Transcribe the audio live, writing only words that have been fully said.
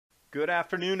Good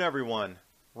afternoon, everyone.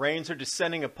 Rains are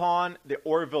descending upon the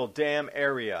Oroville Dam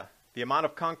area. The amount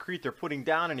of concrete they're putting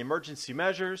down in emergency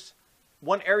measures.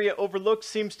 One area overlooked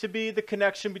seems to be the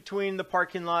connection between the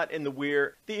parking lot and the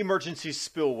weir, the emergency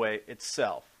spillway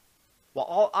itself. While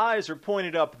all eyes are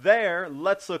pointed up there,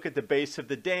 let's look at the base of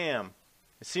the dam.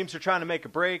 It seems they're trying to make a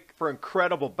break for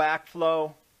incredible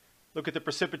backflow. Look at the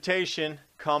precipitation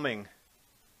coming.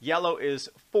 Yellow is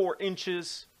 4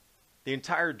 inches. The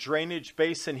entire drainage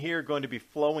basin here going to be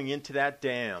flowing into that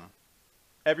dam.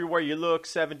 Everywhere you look,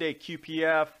 7-day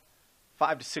QPF,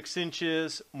 5 to 6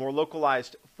 inches. More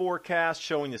localized forecast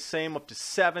showing the same, up to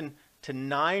 7 to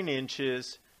 9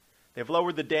 inches. They've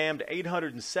lowered the dam to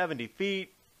 870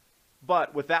 feet.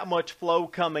 But with that much flow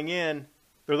coming in,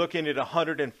 they're looking at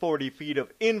 140 feet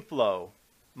of inflow.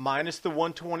 Minus the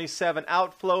 127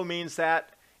 outflow means that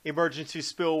emergency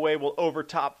spillway will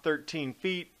overtop 13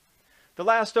 feet. The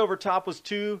last overtop was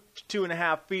 2 to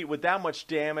 2.5 feet. With that much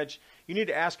damage, you need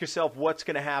to ask yourself what's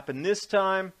going to happen this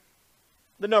time.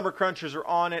 The number crunchers are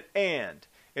on it, and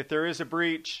if there is a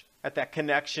breach at that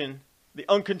connection, the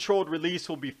uncontrolled release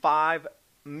will be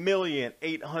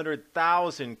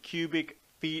 5,800,000 cubic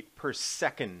feet per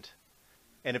second.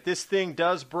 And if this thing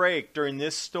does break during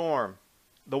this storm,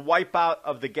 the wipeout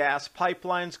of the gas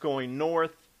pipelines going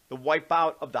north, the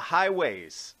wipeout of the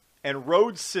highways and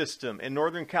road system in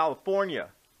Northern California,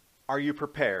 are you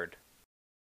prepared?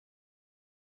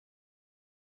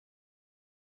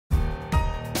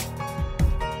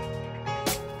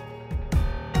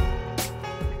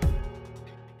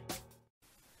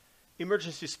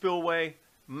 Emergency spillway,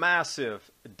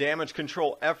 massive damage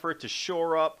control effort to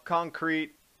shore up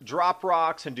concrete, drop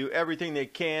rocks, and do everything they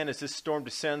can as this storm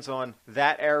descends on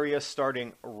that area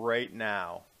starting right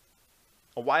now.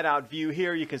 A whiteout view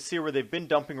here, you can see where they've been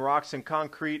dumping rocks and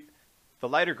concrete. The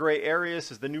lighter gray areas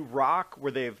is the new rock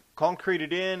where they've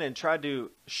concreted in and tried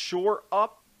to shore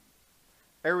up.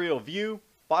 Aerial view,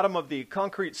 bottom of the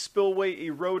concrete spillway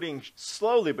eroding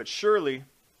slowly but surely.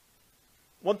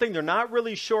 One thing they're not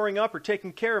really shoring up or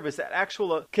taking care of is that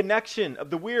actual connection of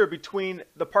the weir between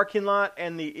the parking lot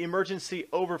and the emergency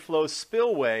overflow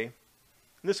spillway. And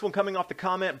this one coming off the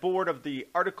comment board of the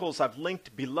articles I've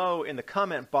linked below in the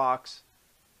comment box.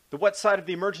 The wet side of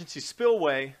the emergency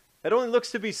spillway, it only looks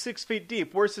to be 6 feet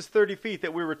deep. Where's this 30 feet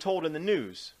that we were told in the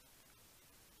news?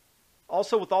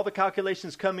 Also, with all the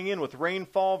calculations coming in with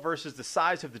rainfall versus the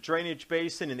size of the drainage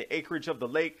basin and the acreage of the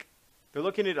lake, they're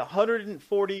looking at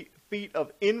 140 feet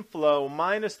of inflow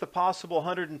minus the possible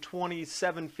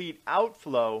 127 feet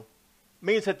outflow.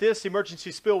 Means that this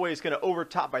emergency spillway is going to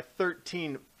overtop by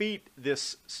 13 feet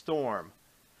this storm.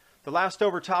 The last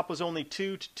overtop was only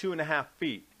 2 to 2.5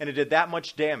 feet, and it did that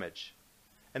much damage.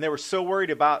 And they were so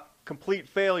worried about complete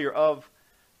failure of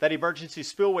that emergency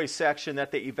spillway section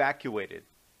that they evacuated.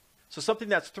 So something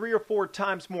that's 3 or 4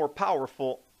 times more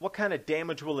powerful, what kind of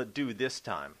damage will it do this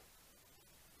time?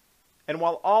 And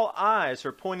while all eyes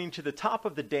are pointing to the top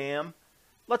of the dam,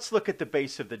 let's look at the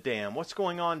base of the dam. What's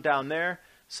going on down there?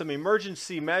 Some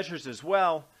emergency measures as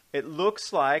well. It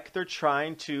looks like they're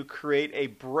trying to create a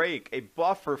break, a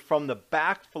buffer from the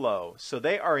backflow. So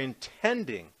they are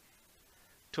intending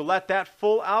to let that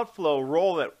full outflow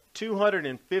roll at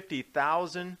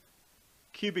 250,000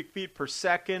 cubic feet per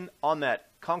second on that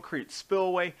concrete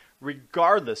spillway,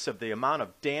 regardless of the amount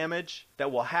of damage that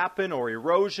will happen or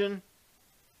erosion.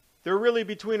 They're really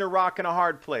between a rock and a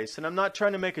hard place. And I'm not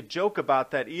trying to make a joke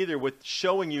about that either with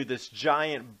showing you this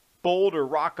giant boulder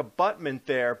rock abutment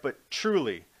there, but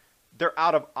truly, they're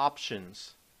out of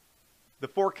options. The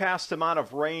forecast amount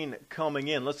of rain coming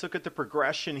in. Let's look at the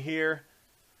progression here.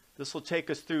 This will take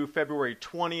us through February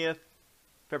 20th,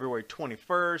 February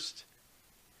 21st.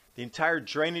 The entire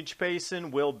drainage basin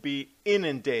will be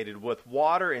inundated with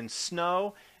water and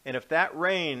snow. And if that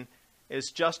rain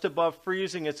is just above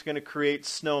freezing, it's going to create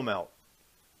snowmelt.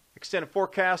 Extended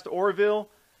forecast, Oroville,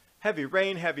 heavy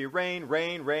rain, rain,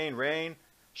 rain, rain.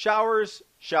 Showers,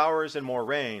 showers, and more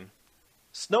rain.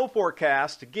 Snow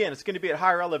forecast, again, it's going to be at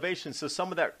higher elevation, so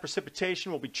some of that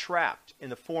precipitation will be trapped in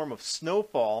the form of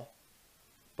snowfall.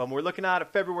 But when we're looking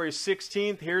at February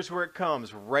 16th, here's where it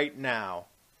comes right now.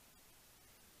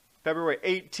 February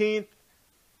 18th,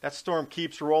 that storm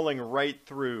keeps rolling right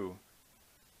through.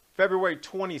 February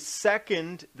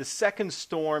 22nd, the second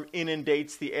storm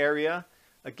inundates the area.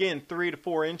 Again, 3 to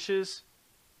 4 inches.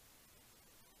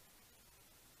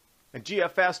 And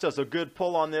GFS does a good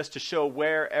pull on this to show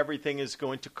where everything is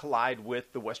going to collide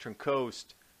with the western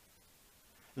coast.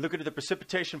 And looking at the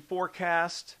precipitation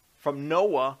forecast from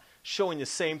NOAA, showing the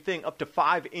same thing, up to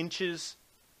 5 inches.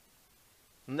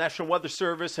 The National Weather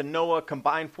Service and NOAA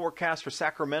combined forecast for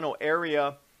Sacramento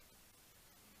area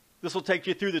This will take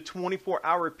you through the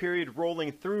 24-hour period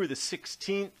rolling through the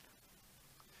 16th.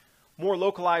 More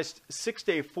localized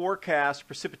 6-day forecast,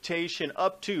 precipitation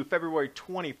up to February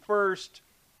 21st.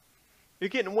 You're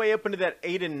getting way up into that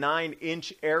 8 and 9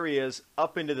 inch areas,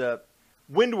 up into the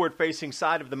windward facing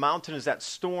side of the mountain as that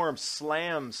storm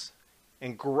slams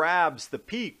and grabs the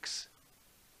peaks.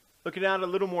 Looking at a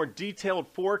little more detailed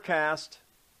forecast.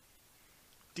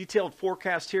 Detailed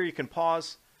forecast here, you can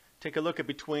pause, take a look at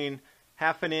between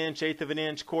half an inch, eighth of an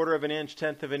inch, quarter of an inch,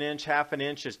 tenth of an inch, half an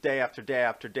inch, just day after day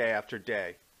after day after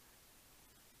day.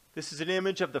 This is an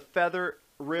image of the Feather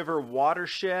River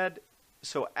watershed.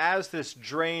 So as this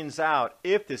drains out,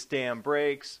 if this dam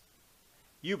breaks,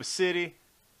 Yuba City,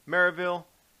 Maryville,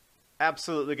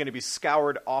 absolutely going to be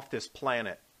scoured off this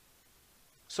planet.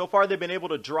 So far they've been able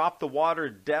to drop the water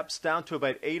depths down to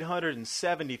about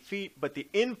 870 feet, but the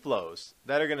inflows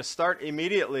that are going to start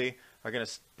immediately are going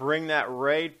to bring that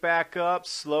rate back up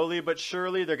slowly but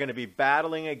surely. They're going to be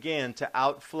battling again to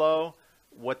outflow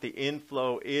what the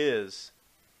inflow is.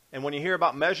 And when you hear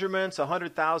about measurements,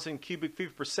 100,000 cubic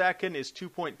feet per second is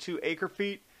 2.2 acre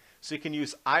feet. So you can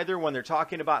use either when they're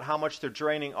talking about how much they're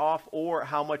draining off or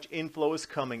how much inflow is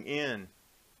coming in.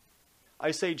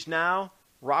 Ice Age Now,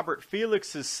 Robert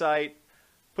Felix's site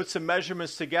put some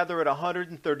measurements together at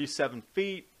 137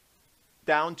 feet.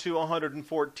 Down to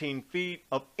 114 feet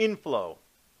of inflow.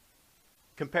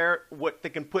 Compare what they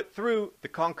can put through the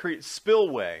concrete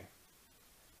spillway.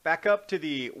 Back up to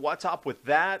the What's Up With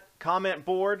That comment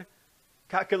board.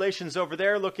 Calculations over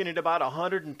there looking at about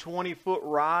 120 foot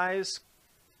rise.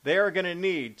 They are going to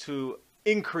need to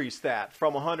increase that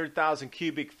from 100,000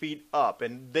 cubic feet up.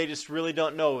 And they just really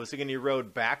don't know. Is it going to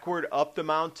erode backward up the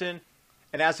mountain?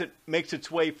 And as it makes its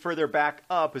way further back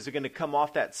up, is it going to come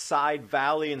off that side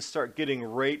valley and start getting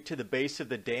right to the base of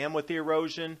the dam with the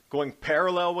erosion? Going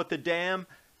parallel with the dam?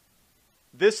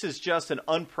 This is just an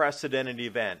unprecedented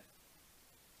event.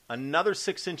 Another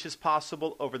 6 inches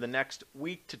possible over the next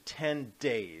week to 10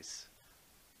 days.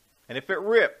 And if it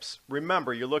rips,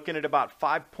 remember, you're looking at about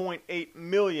 5.8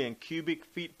 million cubic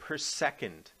feet per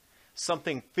second.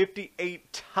 Something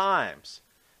 58 times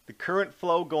the current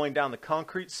flow going down the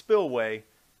concrete spillway,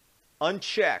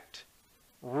 unchecked,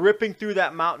 ripping through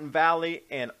that mountain valley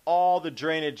and all the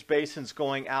drainage basins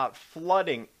going out,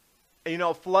 flooding. You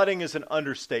know, flooding is an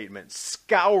understatement.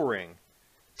 Scouring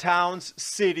towns,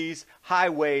 cities,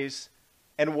 highways,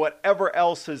 and whatever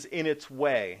else is in its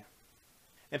way.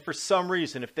 And for some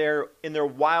reason, if they're in their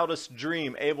wildest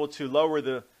dream able to lower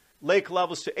the lake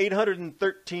levels to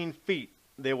 813 feet,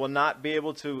 they will not be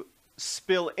able to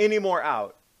spill any more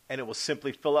out. And it will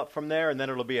simply fill up from there, and then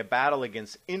it'll be a battle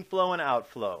against inflow and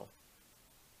outflow.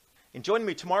 And join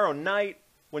me tomorrow night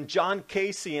when John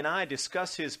Casey and I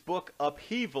discuss his book,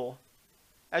 Upheaval.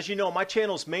 As you know, my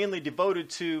channel is mainly devoted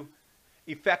to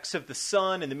effects of the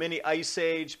sun and the mini ice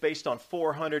age based on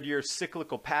 400-year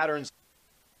cyclical patterns.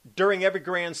 During every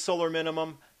grand solar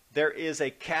minimum, there is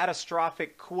a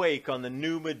catastrophic quake on the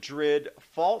New Madrid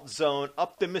fault zone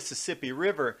up the Mississippi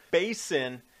River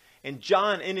basin. And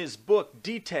John, in his book,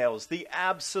 details the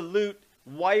absolute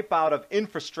wipeout of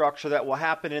infrastructure that will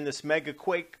happen in this mega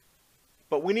quake.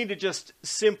 But we need to just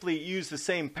simply use the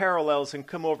same parallels and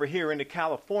come over here into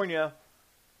California.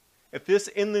 If this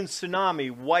inland tsunami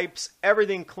wipes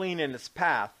everything clean in its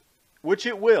path, which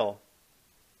it will,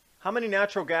 how many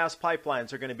natural gas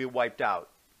pipelines are going to be wiped out?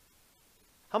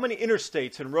 How many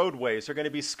interstates and roadways are going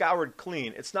to be scoured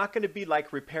clean? It's not going to be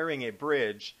like repairing a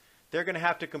bridge. They're going to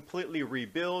have to completely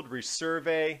rebuild,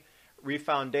 resurvey,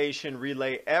 refoundation,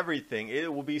 relay everything.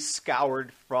 It will be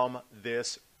scoured from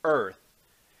this earth.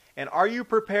 And are you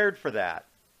prepared for that?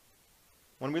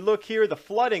 When we look here, the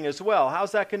flooding as well,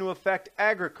 how's that going to affect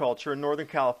agriculture in Northern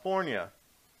California?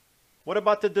 What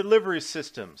about the delivery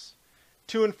systems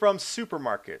to and from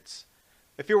supermarkets?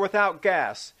 If you're without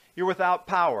gas, you're without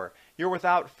power, you're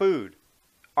without food,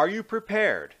 are you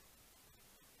prepared?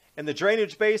 And the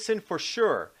drainage basin, for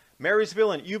sure.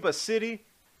 Marysville and Yuba City,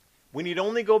 we need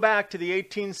only go back to the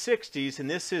 1860s, and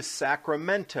this is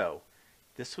Sacramento.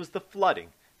 This was the flooding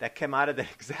that came out of the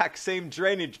exact same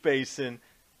drainage basin.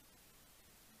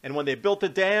 And when they built the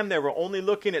dam, they were only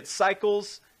looking at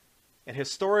cycles and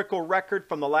historical record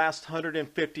from the last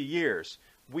 150 years.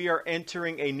 We are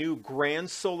entering a new grand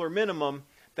solar minimum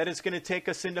that is going to take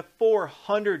us into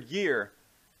 400-year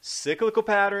cyclical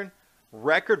pattern,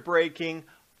 record-breaking,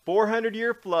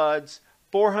 400-year floods,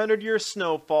 400-year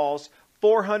snowfalls,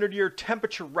 400-year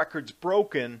temperature records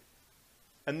broken.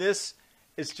 And this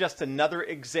is just another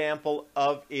example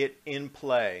of it in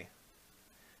play.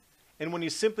 And when you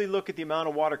simply look at the amount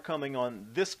of water coming on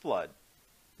this flood,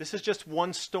 This is just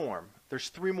one storm. There's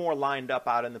 3 more lined up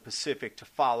out in the Pacific to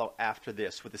follow after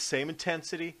this with the same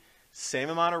intensity,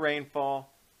 same amount of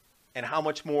rainfall, and how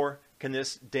much more can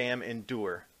this dam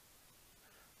endure?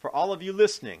 For all of you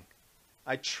listening,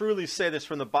 I truly say this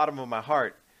from the bottom of my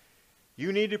heart.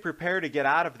 You need to prepare to get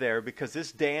out of there because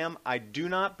this dam, I do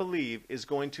not believe, is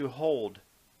going to hold.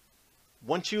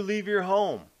 Once you leave your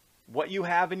home, what you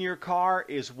have in your car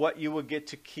is what you will get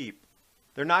to keep.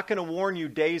 They're not going to warn you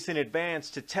days in advance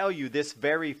to tell you this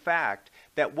very fact,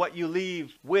 that what you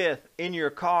leave with in your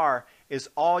car is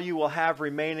all you will have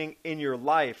remaining in your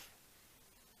life.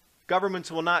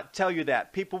 Governments will not tell you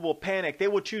that. People will panic. They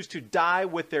will choose to die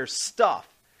with their stuff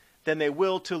than they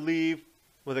will to leave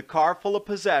with a car full of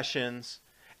possessions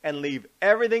and leave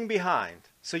everything behind.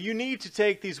 So you need to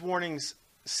take these warnings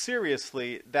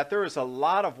seriously, that there is a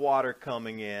lot of water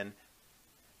coming in,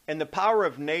 and the power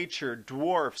of nature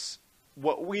dwarfs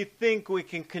what we think we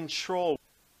can control.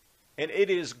 And it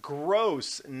is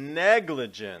gross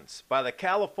negligence by the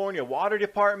California Water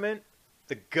Department,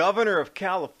 the governor of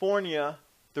California,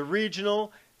 the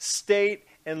regional, state,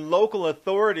 and local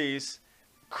authorities.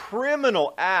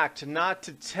 Criminal act not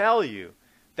to tell you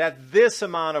that this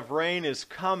amount of rain is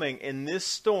coming in this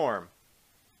storm,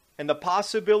 and the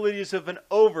possibilities of an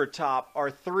overtop are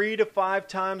 3 to 5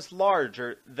 times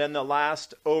larger than the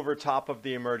last overtop of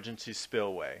the emergency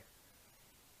spillway.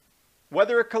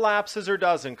 Whether it collapses or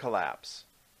doesn't collapse,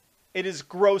 it is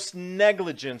gross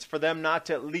negligence for them not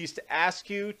to at least ask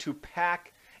you to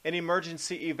pack an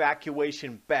emergency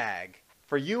evacuation bag.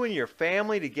 For you and your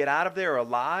family to get out of there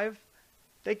alive,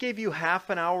 they gave you half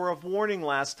an hour of warning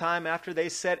last time after they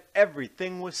said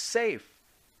everything was safe.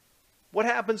 What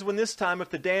happens when this time if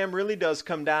the dam really does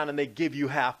come down and they give you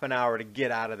half an hour to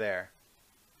get out of there?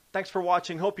 Thanks for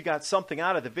watching. Hope you got something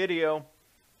out of the video.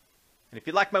 And if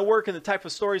you like my work and the type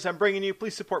of stories I'm bringing you,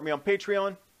 please support me on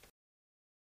Patreon.